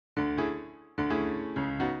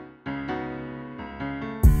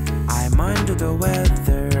under the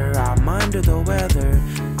weather, I'm under the weather,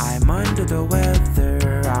 I'm under the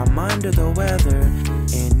weather, I'm under the weather.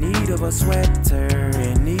 In need of a sweater,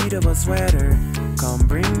 in need of a sweater. Come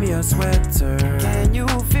bring me a sweater. Can you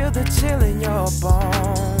feel the chill in your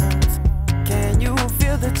bones? Can you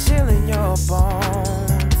feel the chill in your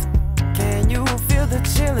bones? Can you feel the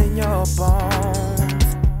chill in your bones?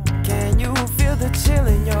 Can you feel the chill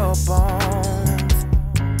in your bones?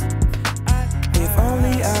 If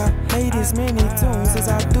only I made as many tunes as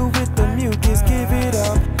I do with the mucus. Give it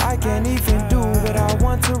up, I can't even do what I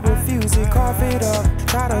want to refuse it. Cough it up,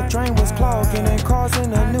 try to drain what's clogging and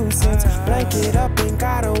causing a nuisance. Blank it up and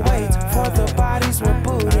gotta wait for the bodies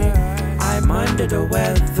rebooting. I'm under the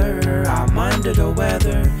weather, I'm under the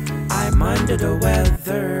weather, I'm under the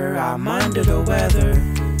weather, I'm under the weather.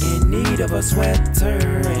 In need of a sweater,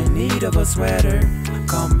 in need of a sweater.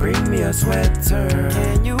 Come bring me a sweater.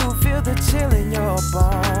 Can you feel the chill in your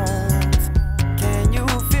bones? Can you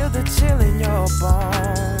feel the chill in your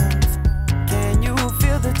bones? Can you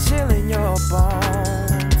feel the chill in your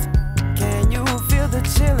bones? Can you feel the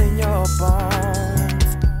chill in your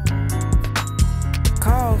bones?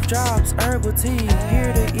 Cough drops, herbal tea,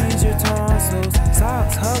 here to ease your tonsils.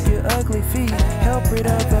 Socks, hug your ugly feet, help rid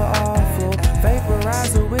of the awful.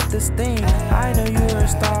 Vaporizer with the steam, I know you are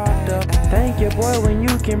starved up. Thank your boy when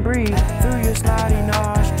you can breathe through your snotty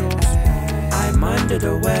nostrils. I'm under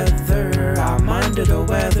the weather, I'm under the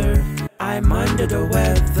weather, I'm under the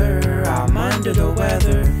weather, I'm under the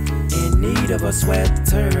weather. In need of a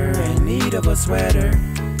sweater, in need of a sweater.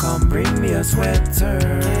 Come bring me a sweater.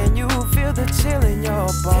 Can you feel the chill in your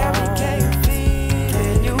bones? Tell me, can you feel?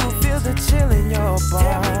 Can you feel the chill in your bones?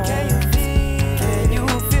 Tell me, can you feel? Can you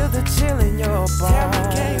feel the chill in your bones? Tell me,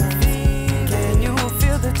 can you feel? Can you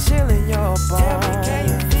feel the chill in your bones? Tell me, can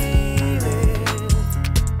you feel?